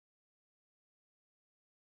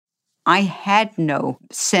I had no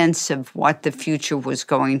sense of what the future was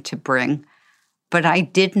going to bring, but I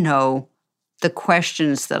did know the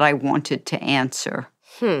questions that I wanted to answer.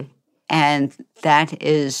 And that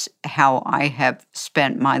is how I have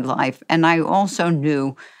spent my life. And I also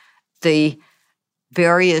knew the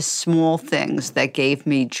various small things that gave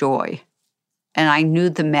me joy. And I knew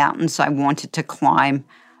the mountains I wanted to climb.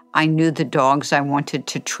 I knew the dogs I wanted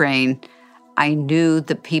to train. I knew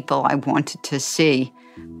the people I wanted to see.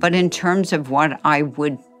 But in terms of what I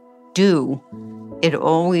would do, it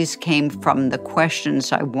always came from the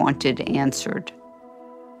questions I wanted answered.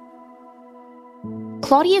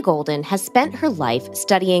 Claudia Goldin has spent her life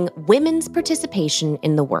studying women's participation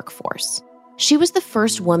in the workforce. She was the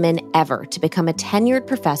first woman ever to become a tenured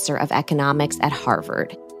professor of economics at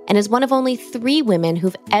Harvard and is one of only 3 women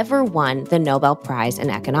who've ever won the Nobel Prize in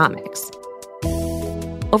economics.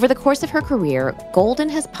 Over the course of her career, Goldin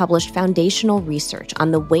has published foundational research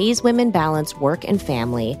on the ways women balance work and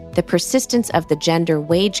family, the persistence of the gender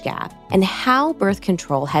wage gap, and how birth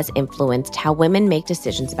control has influenced how women make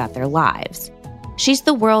decisions about their lives. She's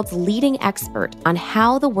the world's leading expert on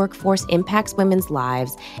how the workforce impacts women's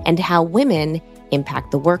lives and how women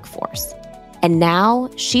impact the workforce. And now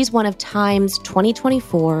she's one of Time's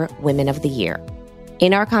 2024 Women of the Year.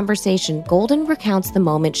 In our conversation, Goldin recounts the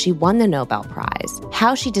moment she won the Nobel Prize,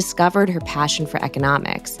 how she discovered her passion for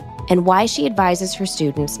economics, and why she advises her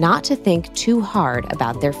students not to think too hard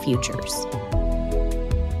about their futures.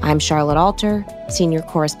 I'm Charlotte Alter, senior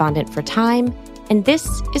correspondent for Time, and this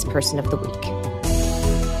is Person of the Week.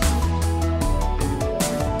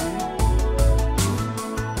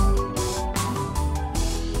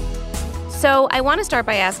 So I want to start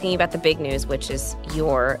by asking you about the big news, which is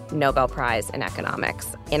your Nobel Prize in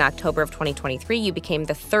economics. In October of 2023, you became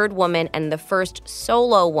the 3rd woman and the first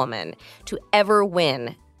solo woman to ever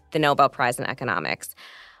win the Nobel Prize in economics.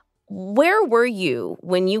 Where were you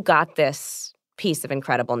when you got this piece of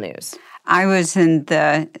incredible news? I was in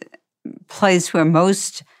the place where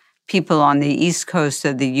most people on the East Coast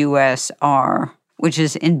of the U.S. are, which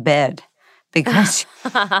is in bed. Because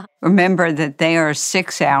remember that they are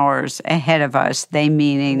 6 hours ahead of us, they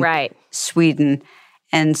meaning Sweden,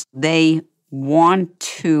 and they want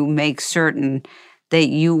to make certain that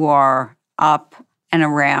you are up and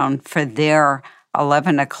around for their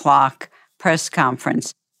 11 o'clock press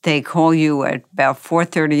conference. They call you at about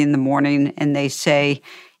 4:30 in the morning, and they say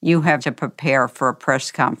you have to prepare for a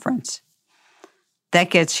press conference. That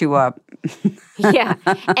gets you up. Yeah.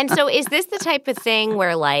 And so is this the type of thing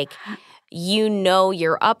where, like, you know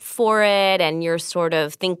you're up for it and you're sort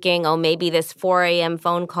of thinking, oh, maybe this 4 a.m.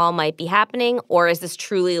 phone call might be happening? Or is this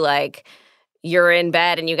truly like you're in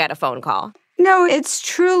bed and you got a phone call? No, it's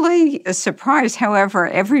truly a surprise. However,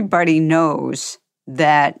 everybody knows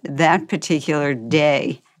that that particular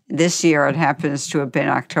day, this year it happens to have been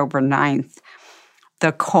October 9th,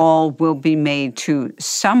 the call will be made to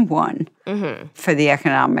someone for the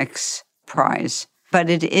economics prize. But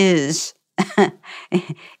it is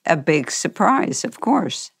a big surprise, of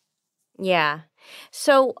course. Yeah.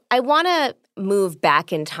 So I want to move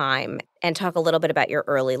back in time and talk a little bit about your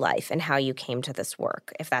early life and how you came to this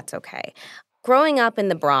work, if that's okay. Growing up in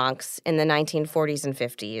the Bronx in the 1940s and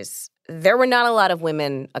 50s, there were not a lot of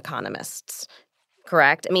women economists,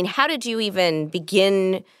 correct? I mean, how did you even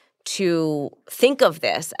begin to think of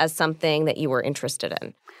this as something that you were interested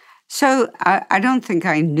in? So I don't think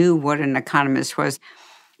I knew what an economist was.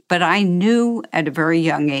 But I knew at a very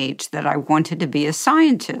young age that I wanted to be a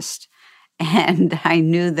scientist. And I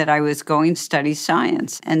knew that I was going to study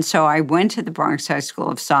science. And so I went to the Bronx High School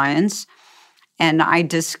of Science, and I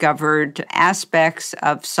discovered aspects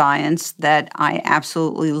of science that I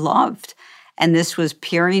absolutely loved. And this was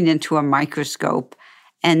peering into a microscope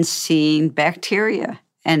and seeing bacteria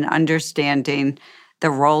and understanding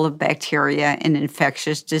the role of bacteria in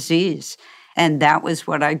infectious disease. And that was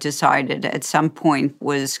what I decided at some point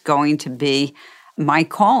was going to be my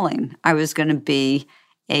calling. I was going to be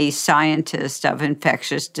a scientist of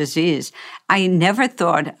infectious disease. I never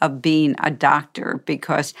thought of being a doctor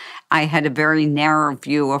because I had a very narrow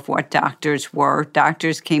view of what doctors were.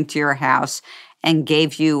 Doctors came to your house and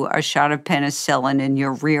gave you a shot of penicillin in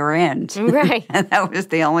your rear end. Right. And that was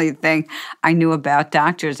the only thing I knew about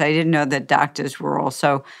doctors. I didn't know that doctors were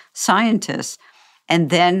also scientists. And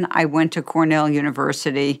then I went to Cornell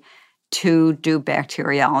University to do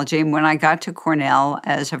bacteriology. And when I got to Cornell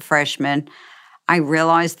as a freshman, I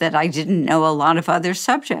realized that I didn't know a lot of other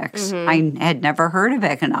subjects. I had never heard of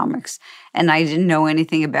economics, and I didn't know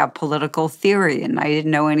anything about political theory, and I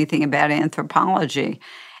didn't know anything about anthropology.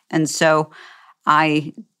 And so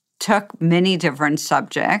I took many different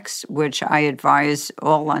subjects, which I advise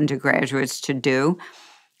all undergraduates to do.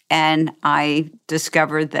 And I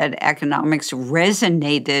discovered that economics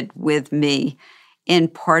resonated with me in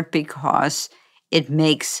part because it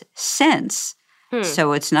makes sense.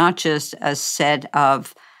 So it's not just a set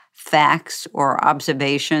of facts or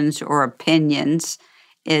observations or opinions.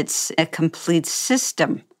 It's a complete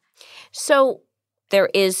system. So there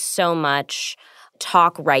is so much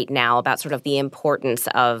talk right now about sort of the importance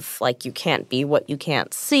of, like, you can't be what you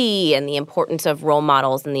can't see, and the importance of role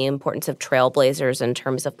models and the importance of trailblazers in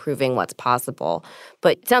terms of proving what's possible.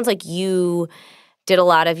 But it sounds like you did a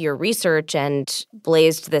lot of your research and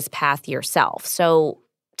blazed this path yourself. So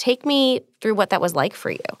take me through what that was like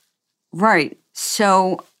for you. Right.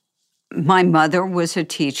 So my mother was a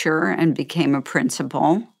teacher and became a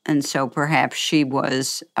principal, and so perhaps she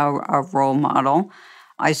was a role model.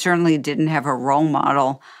 I certainly didn't have a role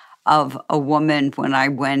model of a woman when I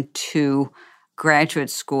went to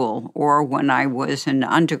graduate school or when I was an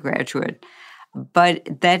undergraduate,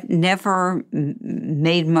 but that never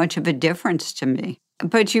made much of a difference to me.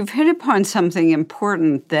 But you've hit upon something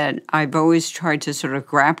important that I've always tried to sort of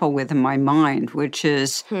grapple with in my mind, which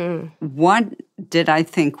is what did I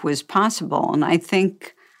think was possible? And I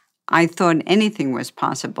think I thought anything was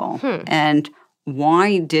possible. And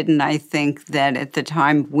why didn't I think that at the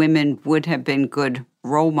time women would have been good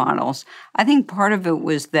role models? I think part of it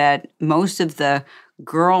was that most of the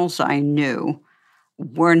girls I knew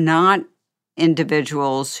were not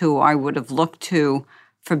individuals who I would have looked to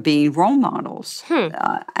for being role models.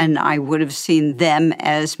 And I would have seen them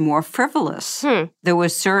as more frivolous. There were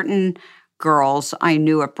certain girls I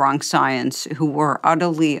knew at Bronx Science who were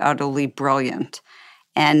utterly, utterly brilliant.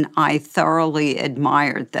 And I thoroughly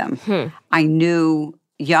admired them. I knew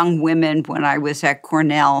young women when I was at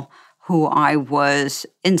Cornell who I was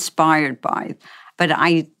inspired by. But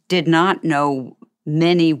I did not know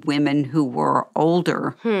many women who were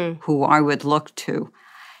older who I would look to.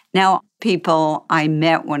 Now, people I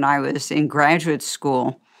met when I was in graduate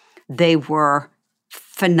school, they were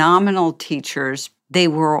phenomenal teachers. They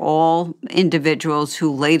were all individuals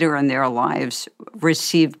who later in their lives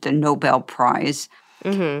received the Nobel Prize.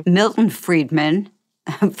 Milton Friedman,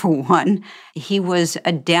 for one, he was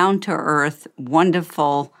a down-to-earth,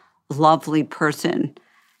 wonderful, lovely person.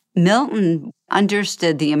 Milton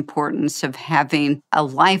understood the importance of having a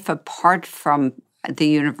life apart from the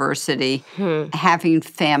university, having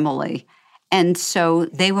family. And so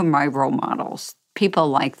they were my role models, people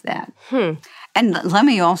like that. And let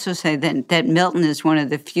me also say that Milton is one of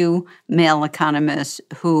the few male economists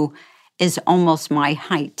who is almost my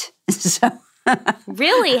height. So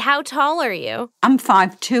Really? How tall are you? I'm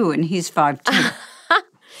 5'2", and he's 5'2".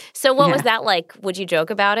 So what was that like? Would you joke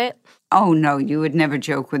about it? Oh, no, you would never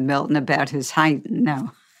joke with Milton about his height,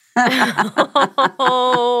 no.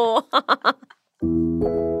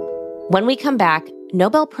 When we come back,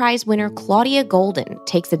 Nobel Prize winner Claudia Goldin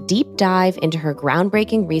takes a deep dive into her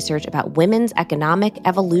groundbreaking research about women's economic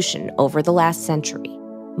evolution over the last century.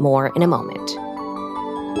 More in a moment.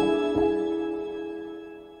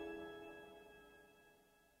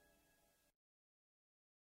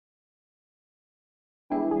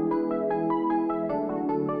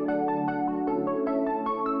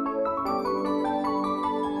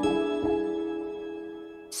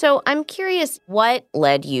 So I'm curious, what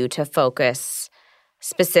led you to focus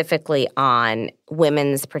specifically on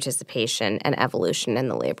women's participation and evolution in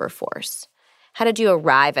the labor force? How did you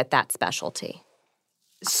arrive at that specialty?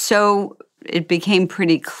 So it became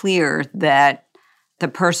pretty clear that the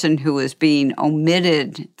person who was being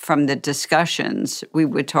omitted from the discussions, we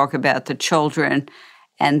would talk about the children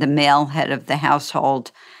and the male head of the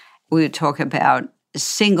household. We would talk about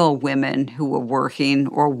single women who were working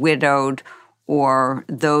or widowed or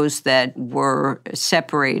those that were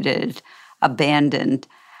separated, abandoned.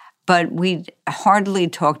 But we hardly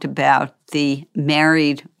talked about the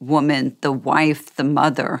married woman, the wife, the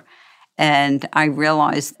mother. And I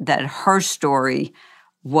realized that her story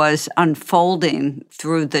was unfolding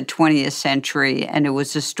through the 20th century, and it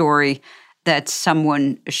was a story that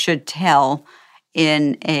someone should tell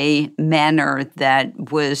in a manner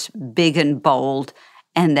that was big and bold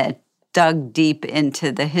and that dug deep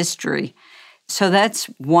into the history. So that's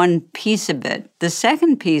one piece of it. The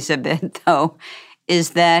second piece of it, though,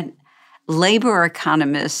 is that labor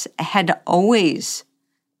economists had always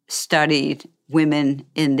studied women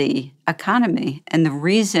in the economy. And the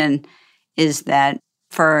reason is that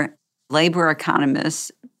for labor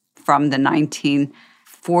economists from the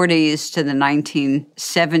 1940s to the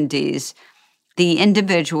 1970s, the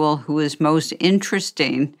individual who was most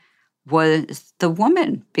interesting was the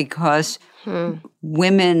woman, because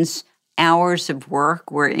women's hours of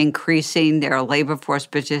work were increasing, their labor force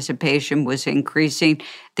participation was increasing,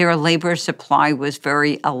 their labor supply was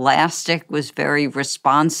very elastic, was very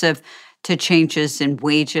responsive to changes in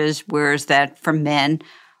wages, whereas that for men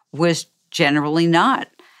was generally not.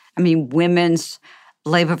 I mean, women's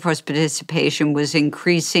labor force participation was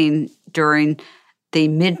increasing during the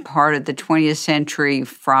mid part of the 20th century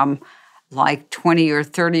from like 20 or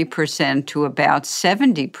 30% to about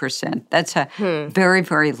 70%. That's a very,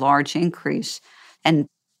 very large increase. And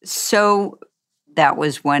so that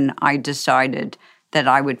was when I decided that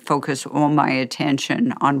I would focus all my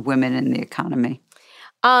attention on women in the economy.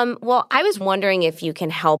 Well, I was wondering if you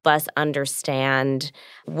can help us understand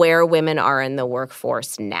where women are in the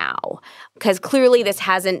workforce now. Because clearly this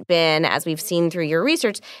hasn't been, as we've seen through your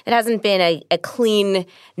research, it hasn't been a clean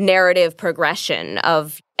narrative progression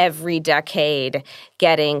of every decade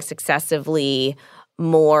getting successively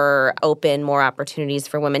more open, more opportunities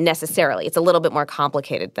for women necessarily. It's a little bit more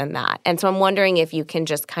complicated than that. And so I'm wondering if you can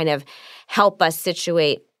just kind of help us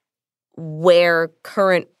situate where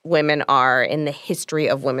current women are in the history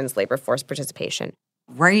of women's labor force participation.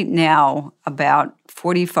 Right now, about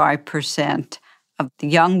 45% of the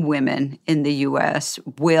young women in the U.S.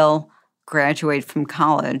 will graduate from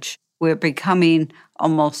college. We're becoming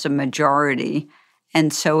almost a majority.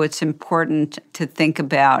 And so it's important to think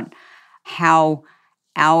about how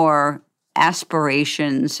our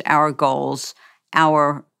aspirations, our goals,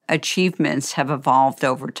 our achievements have evolved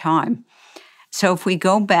over time. So if we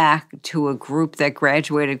go back to a group that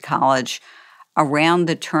graduated college around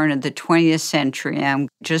the turn of the 20th century and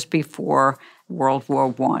just before World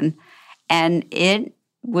War I, and it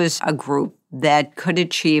was a group that could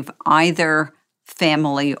achieve either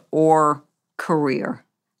family or career.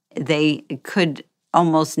 They could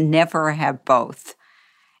almost never have both.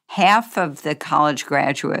 Half of the college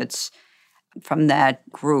graduates from that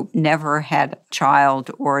group never had a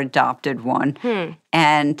child or adopted one,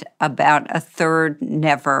 and about a third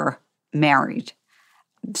never married.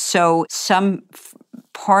 So some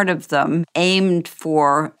part of them aimed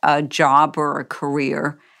for a job or a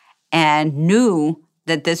career and knew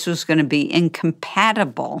that this was going to be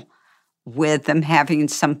incompatible with them having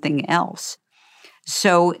something else.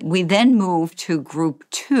 So we then moved to group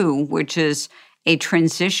 2, which is a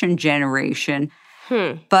transition generation.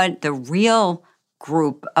 But the real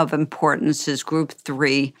group of importance is group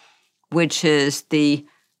 3, which is the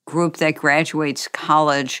group that graduates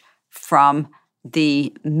college from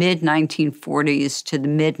the mid-1940s to the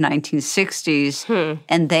mid-1960s,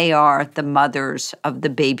 and they are the mothers of the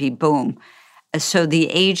baby boom. So the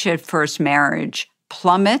age at first marriage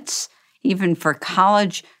plummets. Even for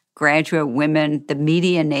college graduate women, the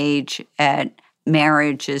median age at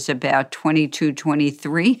marriage is about 22,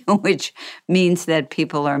 23, which means that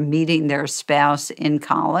people are meeting their spouse in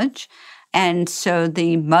college. And so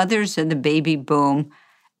the mothers of the baby boom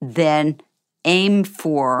then aim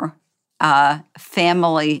for a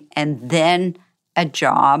family and then a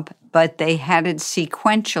job, but they had it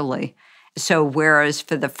sequentially. So whereas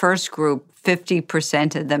for the first group,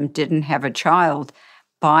 50% of them didn't have a child,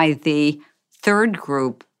 by the third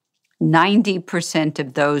group, 90%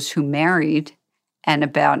 of those who married and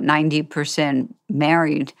about 90%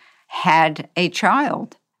 married had a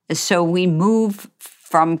child. So we move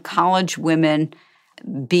from college women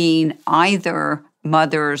being either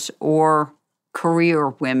mothers or career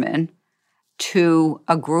women to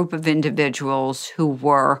a group of individuals who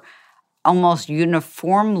were almost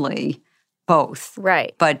uniformly both.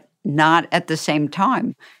 Right. But not at the same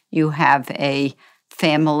time. You have a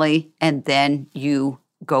family and then you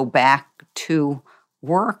go back to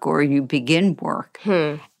work or you begin work.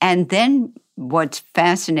 And then what's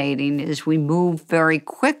fascinating is we move very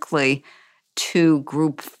quickly to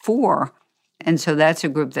group 4. And so that's a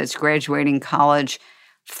group that's graduating college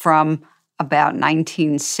from about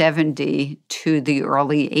 1970 to the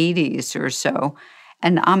early 80s or so.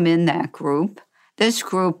 And I'm in that group. This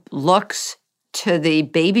group looks to the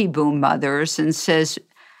baby boom mothers and says,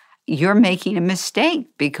 you're making a mistake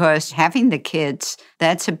because having the kids,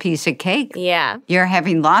 that's a piece of cake. Yeah. You're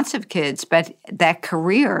having lots of kids, but that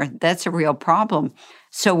career, that's a real problem.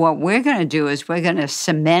 So what we're going to do is we're going to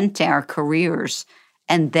cement our careers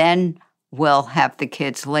and then we'll have the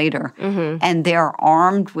kids later. And they're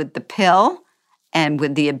armed with the pill and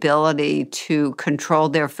with the ability to control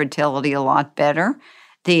their fertility a lot better.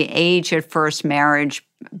 The age at first marriage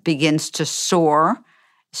begins to soar.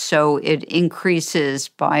 So it increases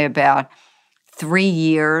by about 3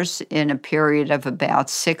 years in a period of about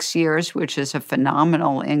 6 years, which is a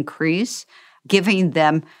phenomenal increase, giving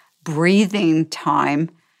them breathing time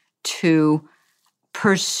to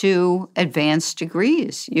pursue advanced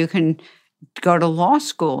degrees. You can go to law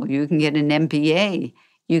school. You can get an MBA.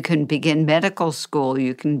 You can begin medical school.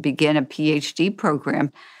 You can begin a PhD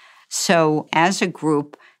program. So as a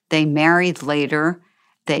group, they married later.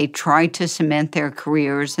 They tried to cement their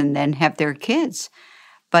careers and then have their kids.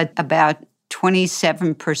 But about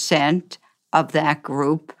 27% of that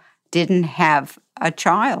group didn't have a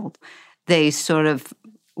child. They sort of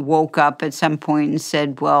woke up at some point and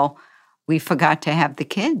said, well, we forgot to have the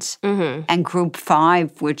kids. Mm-hmm. And group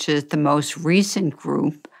 5, which is the most recent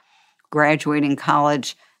group, graduating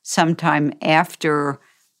college sometime after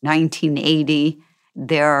 1980,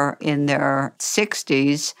 they're in their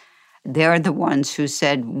 60s. They're the ones who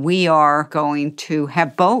said, we are going to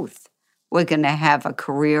have both. We're going to have a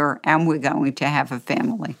career and we're going to have a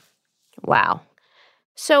family. Wow.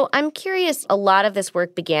 So I'm curious, a lot of this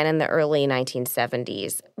work began in the early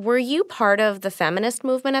 1970s. Were you part of the feminist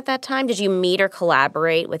movement at that time? Did you meet or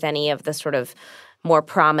collaborate with any of the sort of more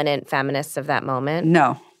prominent feminists of that moment?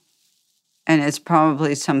 No. And it's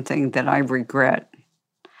probably something that I regret.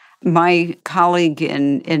 My colleague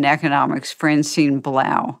in economics, Francine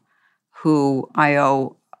Blau, who I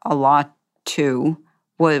owe a lot to,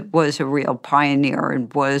 was a real pioneer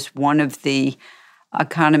and was one of the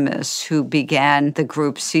economists who began the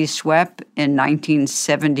group CSWEP in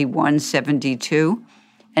 1971-72,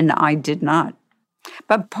 and I did not.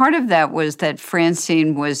 But part of that was that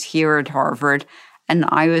Francine was here at Harvard, and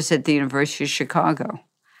I was at the University of Chicago.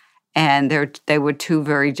 And they were two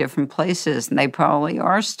very different places, and they probably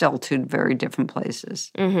are still two very different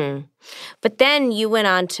places. Mm-hmm. But then you went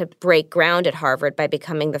on to break ground at Harvard by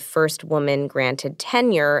becoming the first woman granted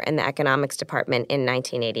tenure in the economics department in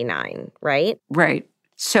 1989, right? Right.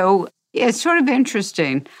 So it's sort of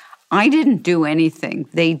interesting. I didn't do anything.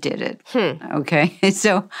 They did it. Okay?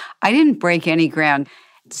 So I didn't break any ground.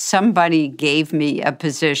 Somebody gave me a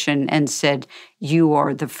position and said, you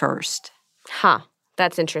are the first. Huh.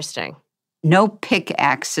 That's interesting. No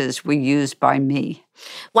pickaxes were used by me.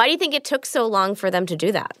 Why do you think it took so long for them to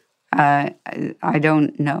do that? I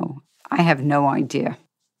don't know. I have no idea.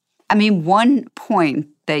 I mean, one point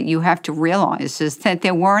that you have to realize is that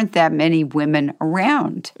there weren't that many women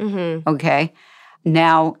around, okay?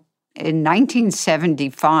 Now, in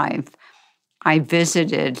 1975, I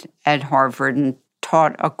visited at Harvard and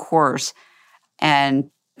taught a course, and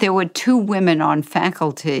there were 2 women on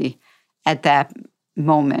faculty at that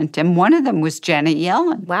moment, and one of them was Janet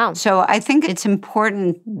Yellen. Wow. So I think it's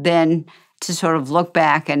important then to sort of look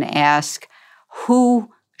back and ask, who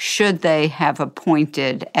should they have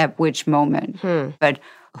appointed at which moment? But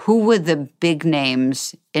who were the big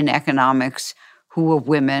names in economics who were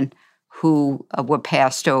women who were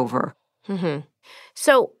passed over?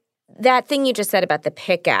 So that thing you just said about the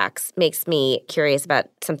pickaxe makes me curious about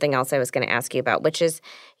something else I was going to ask you about, which is,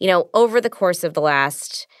 over the course of the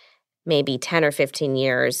last maybe 10 or 15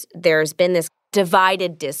 years, there's been this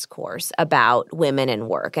divided discourse about women in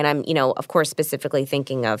work. And I'm, of course, specifically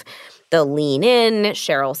thinking of the Lean In,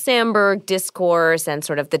 Sheryl Sandberg discourse and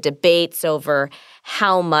sort of the debates over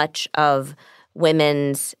how much of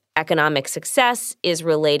women's economic success is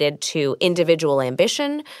related to individual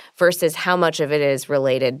ambition versus how much of it is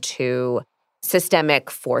related to systemic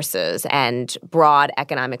forces and broad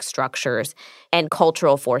economic structures and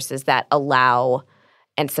cultural forces that allow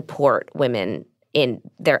and support women in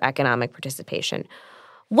their economic participation.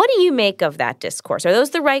 What do you make of that discourse? Are those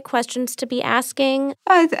the right questions to be asking?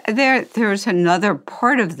 There's another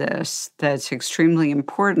part of this that's extremely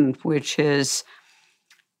important, which is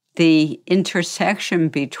the intersection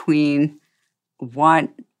between what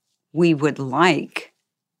we would like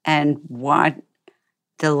and what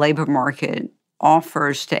the labor market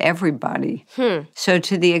offers to everybody. So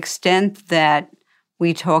to the extent that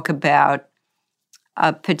we talk about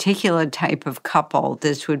a particular type of couple,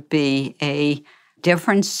 this would be a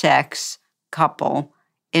different sex couple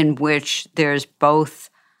in which there's both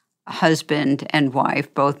husband and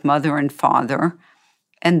wife, both mother and father,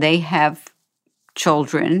 and they have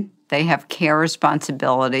children, they have care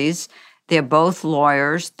responsibilities, they're both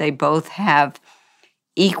lawyers, they both have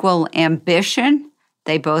equal ambition,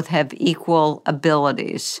 they both have equal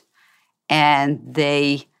abilities, and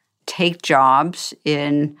they take jobs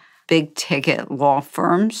in big ticket law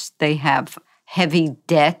firms. They have heavy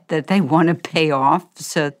debt that they want to pay off,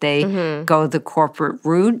 so they go the corporate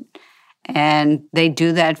route, and they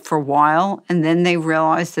do that for a while, and then they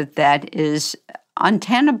realize that that is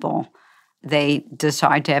untenable. They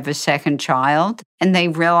decide to have a second child, and they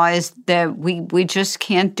realize that we just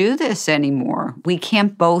can't do this anymore. We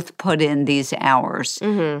can't both put in these hours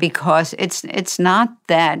because it's not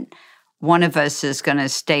that one of us is going to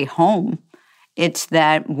stay home. It's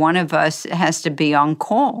that one of us has to be on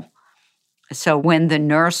call. So when the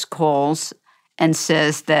nurse calls and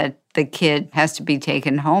says that the kid has to be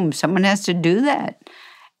taken home, someone has to do that.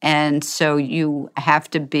 And so you have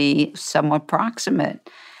to be somewhat proximate.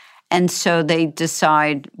 And so they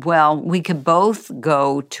decide, well, we could both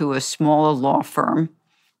go to a smaller law firm.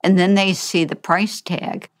 And then they see the price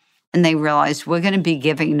tag and they realize we're going to be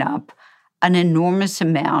giving up an enormous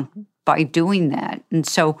amount by doing that. And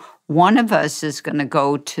so one of us is going to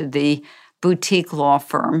go to the boutique law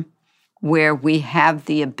firm where we have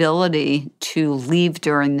the ability to leave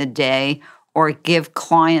during the day or give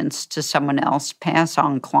clients to someone else, pass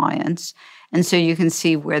on clients. And so you can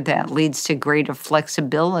see where that leads to greater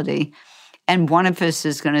flexibility. And one of us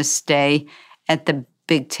is going to stay at the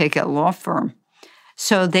big ticket law firm.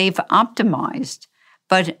 So they've optimized.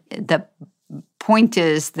 But the point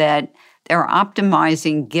is that they're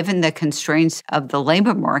optimizing given the constraints of the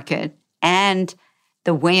labor market, and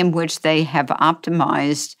the way in which they have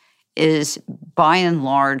optimized is, by and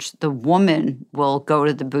large, the woman will go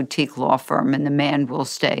to the boutique law firm and the man will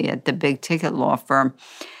stay at the big ticket law firm.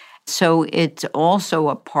 So it's also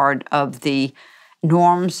a part of the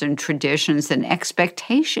norms and traditions and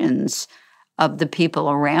expectations of the people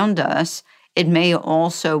around us. It may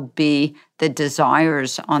also be the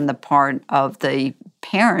desires on the part of the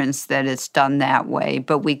parents that it's done that way,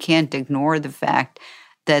 but we can't ignore the fact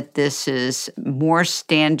that this is more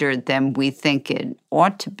standard than we think it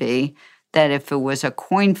ought to be, that if it was a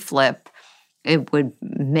coin flip, it would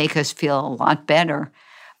make us feel a lot better.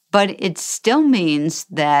 But it still means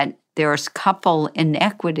that there's couple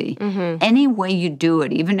inequity. Any way you do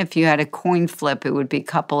it, even if you had a coin flip, it would be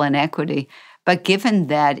couple inequity. But given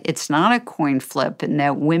that it's not a coin flip and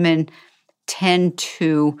that women tend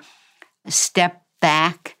to step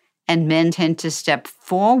back and men tend to step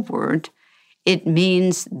forward, it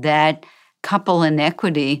means that couple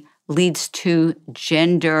inequity leads to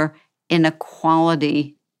gender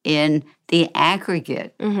inequality in the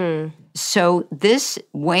aggregate. So this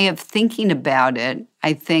way of thinking about it,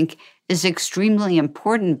 I think, is extremely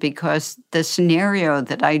important because the scenario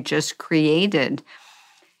that I just created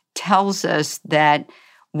tells us that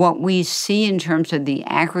what we see in terms of the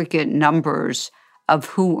aggregate numbers of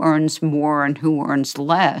who earns more and who earns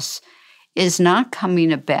less is not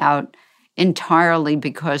coming about entirely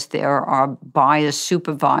because there are biased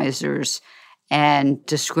supervisors and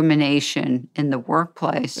discrimination in the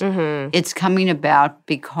workplace. It's coming about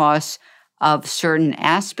because of certain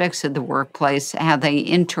aspects of the workplace, how they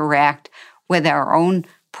interact with our own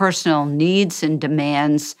personal needs and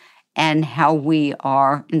demands, and how we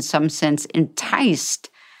are, in some sense, enticed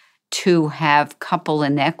to have couple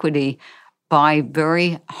inequity by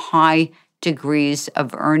very high degrees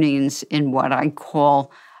of earnings in what I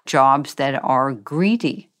call jobs that are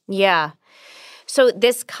greedy. Yeah. So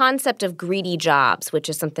this concept of greedy jobs, which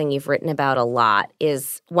is something you've written about a lot,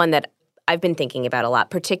 is one that I've been thinking about a lot,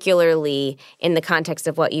 particularly in the context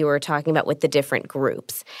of what you were talking about with the different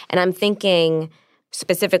groups. And I'm thinking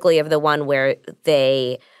specifically of the one where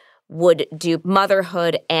they would do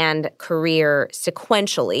motherhood and career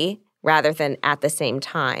sequentially rather than at the same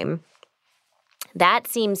time. That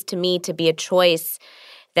seems to me to be a choice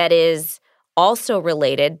that is also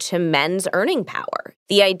related to men's earning power.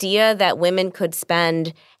 The idea that women could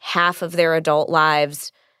spend half of their adult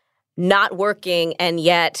lives not working and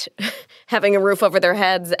yet having a roof over their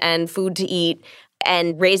heads and food to eat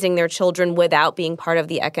and raising their children without being part of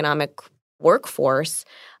the economic workforce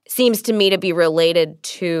seems to me to be related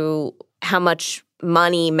to how much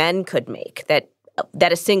money men could make, that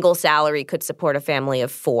a single salary could support a family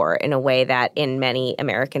of 4 in a way that in many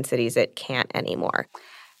American cities it can't anymore.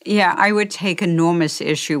 Yeah, I would take enormous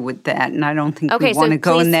issue with that, and I don't think we want to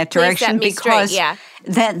go in that direction because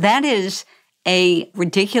that is a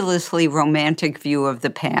ridiculously romantic view of the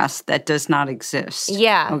past that does not exist.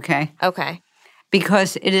 Yeah. Okay.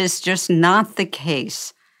 Because it is just not the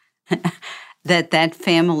case that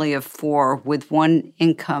family of 4 with one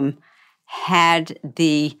income had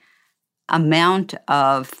the amount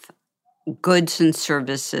of goods and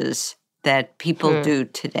services that people do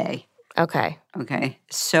today. Okay.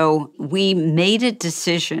 So we made a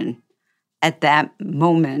decision at that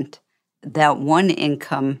moment that one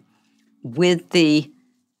income with the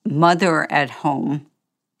mother at home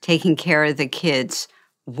taking care of the kids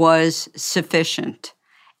was sufficient.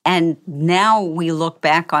 And now we look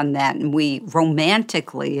back on that and we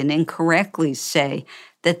romantically and incorrectly say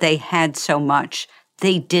that they had so much.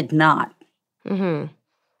 They did not. Mm-hmm.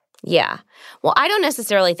 Yeah. Well, I don't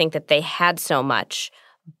necessarily think that they had so much,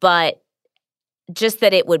 but just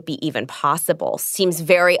that it would be even possible seems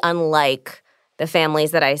very unlike the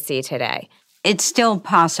families that I see today. It's still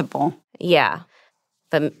possible. Yeah,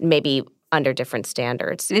 but maybe under different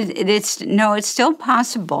standards. It's still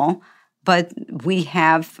possible, but we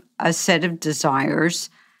have a set of desires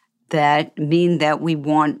that mean that we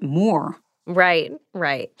want more. Right.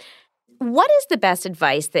 What is the best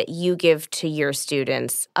advice that you give to your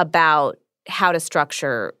students about how to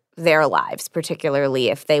structure their lives, particularly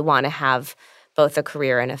if they want to have both a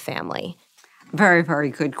career and a family? Very, very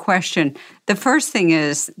good question. The first thing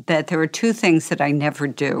is that there are two things that I never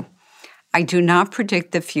do. I do not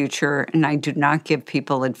predict the future, and I do not give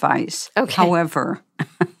people advice. Okay.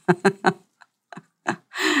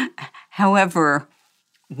 However,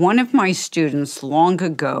 one of my students long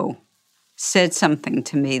ago said something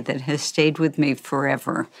to me that has stayed with me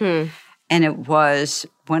forever. And it was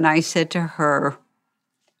when I said to her,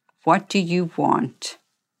 "What do you want?"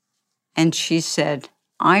 And she said,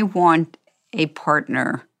 "I want a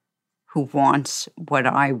partner who wants what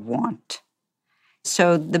I want."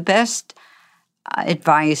 So the best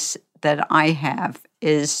advice that I have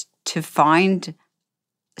is to find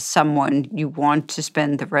someone you want to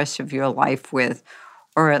spend the rest of your life with,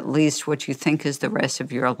 or at least what you think is the rest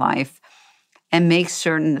of your life, and make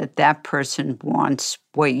certain that that person wants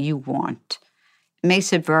what you want. It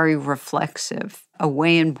makes it very reflexive, a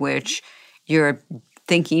way in which you're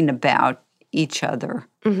thinking about each other.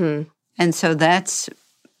 Mm-hmm. And so that's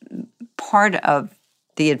part of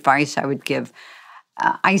the advice I would give.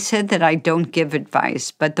 I said that I don't give advice,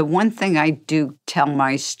 but the one thing I do tell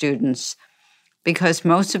my students, because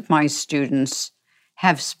most of my students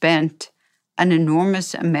have spent an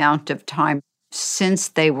enormous amount of time since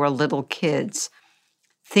they were little kids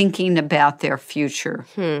thinking about their future.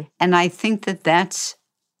 And I think that that's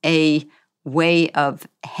a way of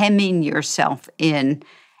hemming yourself in,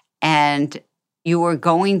 and you are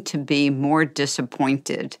going to be more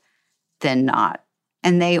disappointed than not.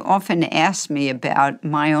 And they often ask me about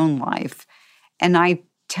my own life, and I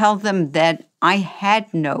tell them that I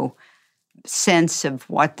had no sense of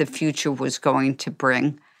what the future was going to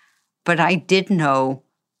bring, but I did know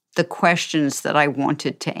the questions that I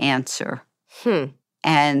wanted to answer.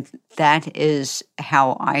 And that is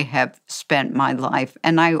how I have spent my life.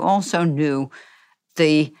 And I also knew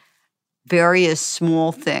the various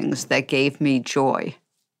small things that gave me joy.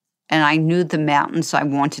 And I knew the mountains I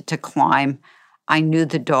wanted to climb. I knew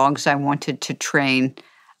the dogs I wanted to train.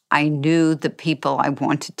 I knew the people I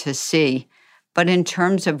wanted to see. But in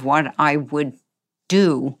terms of what I would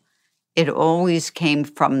do, it always came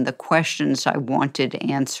from the questions I wanted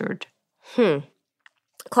answered.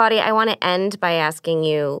 Claudia, I want to end by asking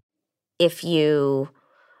you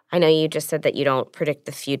I know you just said that you don't predict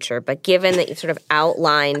the future, but given that you've sort of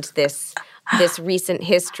outlined this recent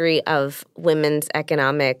history of women's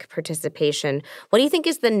economic participation, what do you think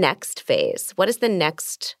is the next phase? What is the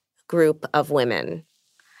next group of women?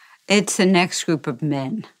 It's the next group of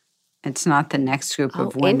men. It's not the next group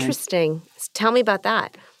of women. Interesting. Tell me about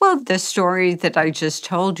that. Well, the story that I just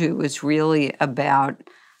told you was really about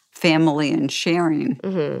family and sharing.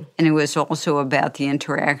 And it was also about the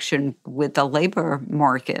interaction with the labor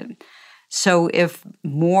market. So if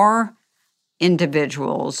more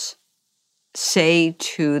individuals say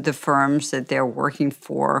to the firms that they're working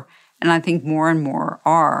for, and I think more and more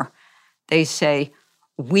are, they say,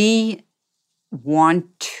 we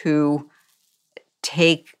want to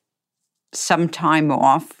take some time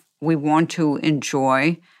off. We want to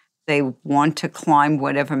enjoy. They want to climb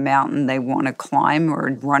whatever mountain they want to climb,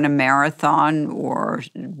 or run a marathon, or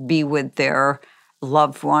be with their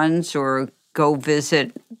loved ones, or go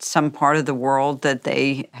visit some part of the world that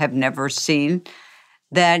they have never seen,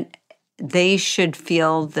 that they should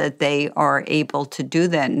feel that they are able to do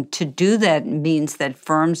that. And to do that means that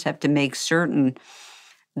firms have to make certain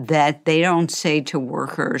that they don't say to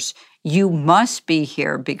workers, you must be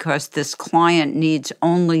here because this client needs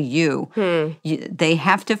only you. They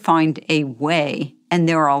have to find a way, and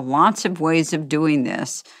there are lots of ways of doing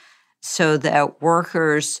this, so that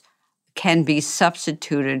workers can be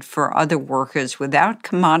substituted for other workers without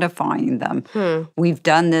commodifying them. We've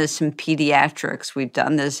done this in pediatrics. We've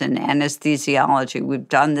done this in anesthesiology. We've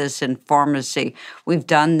done this in pharmacy. We've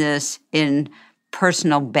done this in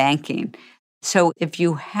personal banking. So if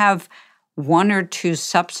you have one or two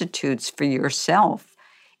substitutes for yourself,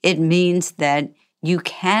 it means that you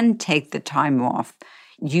can take the time off.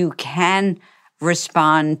 You can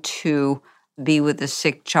respond to be with a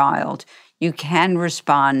sick child. You can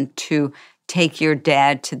respond to take your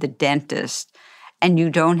dad to the dentist. And you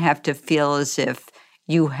don't have to feel as if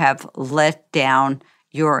you have let down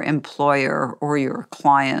your employer or your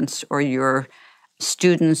clients or your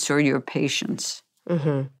students or your patients.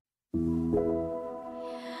 Mm-hmm.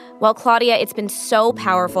 Well, Claudia, it's been so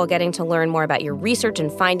powerful getting to learn more about your research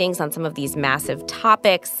and findings on some of these massive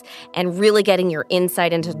topics and really getting your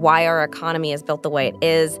insight into why our economy is built the way it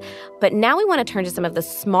is. But now we want to turn to some of the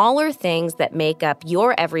smaller things that make up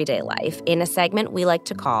your everyday life in a segment we like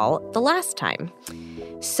to call The Last Time.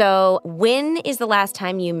 So when is the last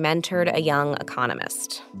time you mentored a young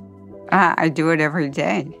economist? I do it every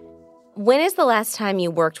day. When is the last time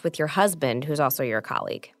you worked with your husband, who's also your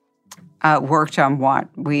colleague? Worked on what?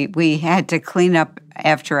 We had to clean up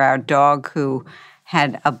after our dog who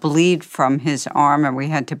had a bleed from his arm, and we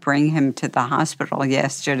had to bring him to the hospital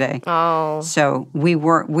yesterday. Oh. So we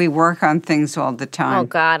work on things all the time. Oh,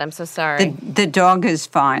 God, I'm so sorry. The dog is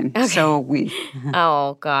fine, okay. So we...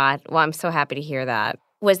 Oh, God. Well, I'm so happy to hear that.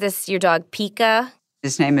 Was this your dog, Pika?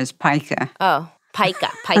 His name is Pika. Oh,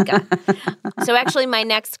 Pika. So actually, my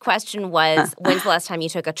next question was, when's the last time you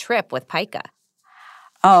took a trip with Pika?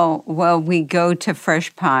 Oh, well, we go to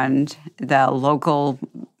Fresh Pond, the local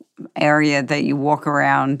area that you walk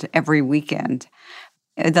around every weekend.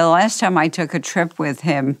 The last time I took a trip with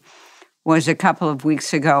him was a couple of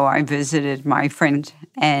weeks ago. I visited my friend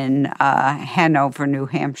in Hanover, New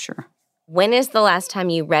Hampshire. When is the last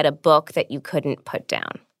time you read a book that you couldn't put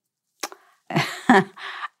down?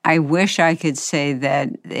 I wish I could say that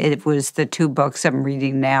it was the 2 books I'm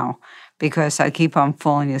reading now, because I keep on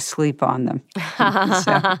falling asleep on them.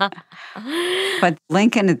 But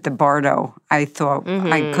Lincoln at the Bardo, I thought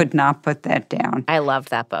I could not put that down. I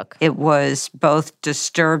loved that book. It was both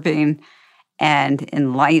disturbing and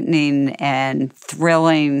enlightening and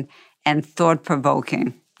thrilling and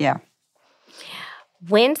thought-provoking. Yeah.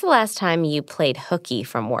 When's the last time you played hooky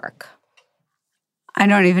from work? I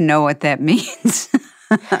don't even know what that means.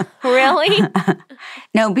 Really?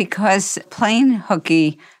 No, because playing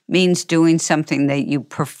hooky means doing something that you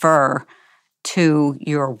prefer to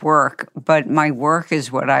your work, but my work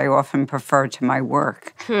is what I often prefer to my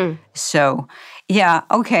work. So, yeah,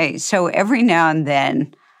 okay. So every now and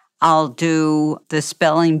then I'll do the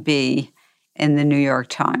spelling bee in the New York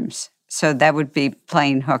Times. So that would be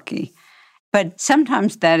playing hooky. But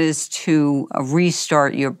sometimes that is to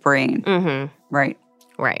restart your brain. Right.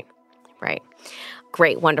 Right.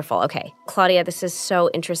 Great. Wonderful. Okay. Claudia, this is so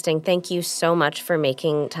interesting. Thank you so much for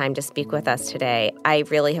making time to speak with us today. I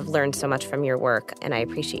really have learned so much from your work, and I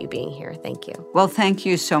appreciate you being here. Thank you. Well, thank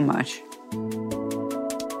you so much.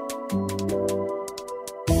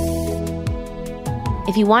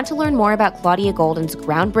 If you want to learn more about Claudia Goldin's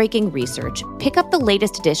groundbreaking research, pick up the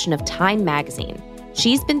latest edition of Time magazine.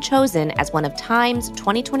 She's been chosen as one of Time's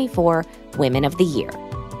 2024 Women of the Year.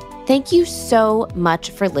 Thank you so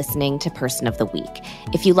much for listening to Person of the Week.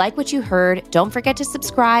 If you like what you heard, don't forget to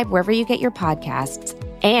subscribe wherever you get your podcasts.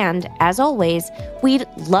 And as always, we'd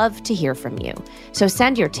love to hear from you. So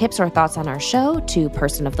send your tips or thoughts on our show to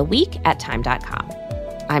personoftheweek@time.com.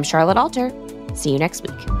 I'm Charlotte Alter. See you next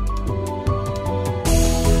week.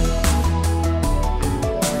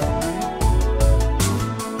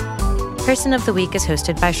 Person of the Week is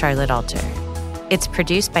hosted by Charlotte Alter. It's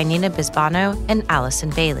produced by Nina Bisbano and Allison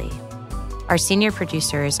Bailey. Our senior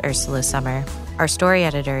producer is Ursula Summer. Our story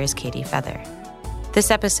editor is Katie Feather.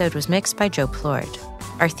 This episode was mixed by Joe Plord.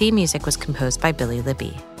 Our theme music was composed by Billy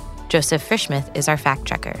Libby. Joseph Frischmuth is our fact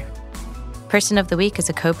checker. Person of the Week is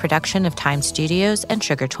a co-production of Time Studios and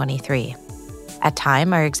Sugar 23. At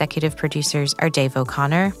Time, our executive producers are Dave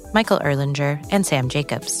O'Connor, Michael Erlinger, and Sam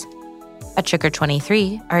Jacobs. At Sugar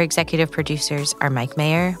 23, our executive producers are Mike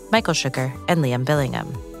Mayer, Michael Sugar, and Liam Billingham.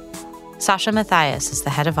 Sasha Matthias is the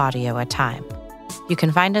head of audio at Time. You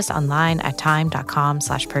can find us online at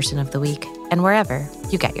time.com/personoftheweek and wherever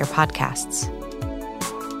you get your podcasts.